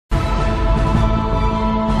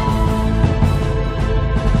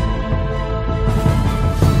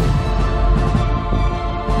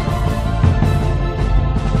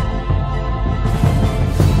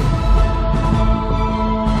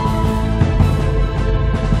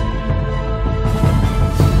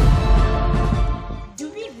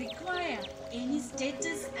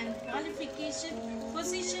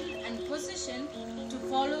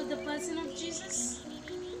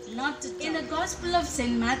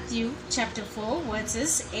Matthew chapter 4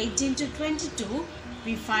 verses 18 to 22,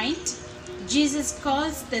 we find Jesus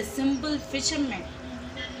calls the simple fishermen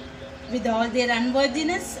with all their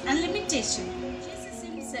unworthiness and limitation. Jesus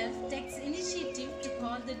himself takes initiative to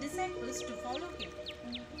call the disciples to follow him.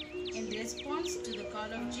 In response to the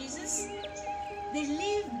call of Jesus, they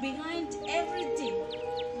leave behind everything.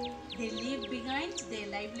 They leave behind their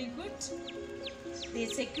livelihood, their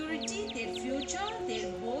security, their future,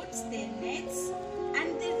 their boats, their nets,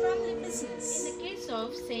 and their family business. In the case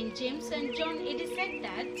of St. James and John, it is said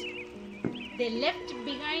that they left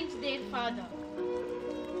behind their father.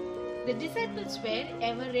 The disciples were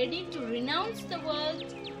ever ready to renounce the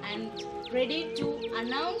world and ready to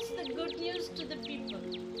announce the good news to the people.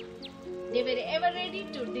 They were ever ready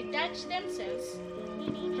to detach themselves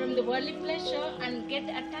from the worldly pleasure and get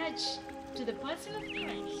attached to the person of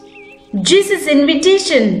Christ. Jesus'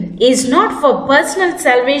 invitation is not for personal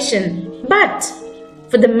salvation, but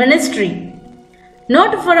for the ministry.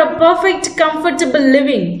 Not for a perfect, comfortable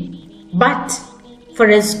living, but for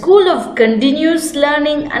a school of continuous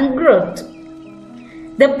learning and growth.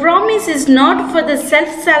 The promise is not for the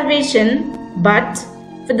self-salvation, but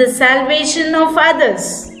for the salvation of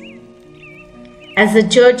others. As the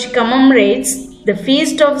church commemorates the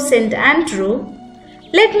feast of St. Andrew,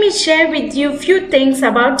 let me share with you few things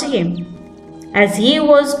about him. As he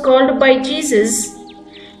was called by Jesus,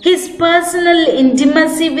 his personal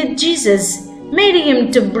intimacy with Jesus made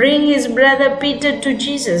him to bring his brother Peter to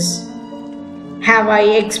Jesus. Have I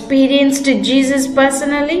experienced Jesus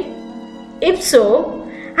personally? If so,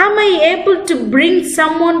 am I able to bring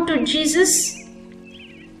someone to Jesus?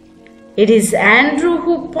 It is Andrew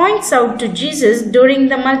who points out to Jesus during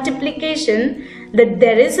the multiplication that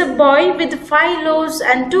there is a boy with 5 loaves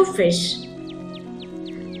and 2 fish.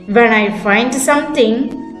 When I find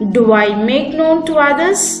something, do I make known to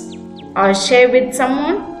others or share with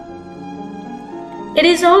someone? It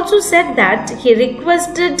is also said that he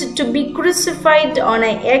requested to be crucified on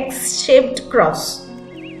an X-shaped cross,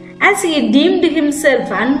 as he deemed himself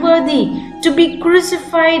unworthy to be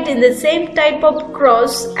crucified in the same type of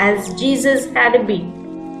cross as Jesus had been.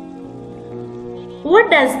 What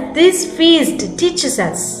does this feast teach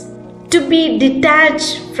us? To be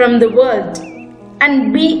detached from the world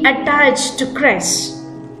and be attached to Christ.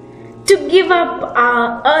 To give up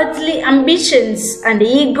our earthly ambitions and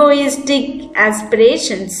egoistic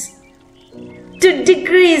aspirations. To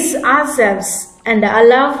decrease ourselves and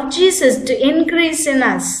allow Jesus to increase in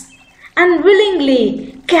us, and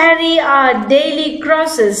willingly carry our daily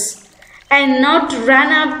crosses and not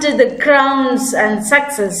run after the crowns and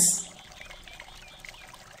success.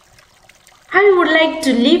 I would like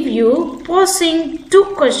to leave you posing 2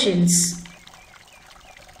 questions.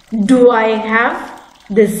 Do I have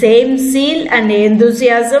the same zeal and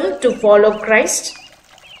enthusiasm to follow Christ?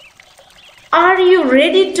 Are you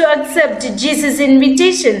ready to accept Jesus'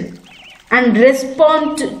 invitation and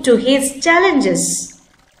respond to his challenges?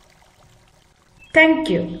 Thank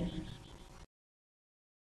you.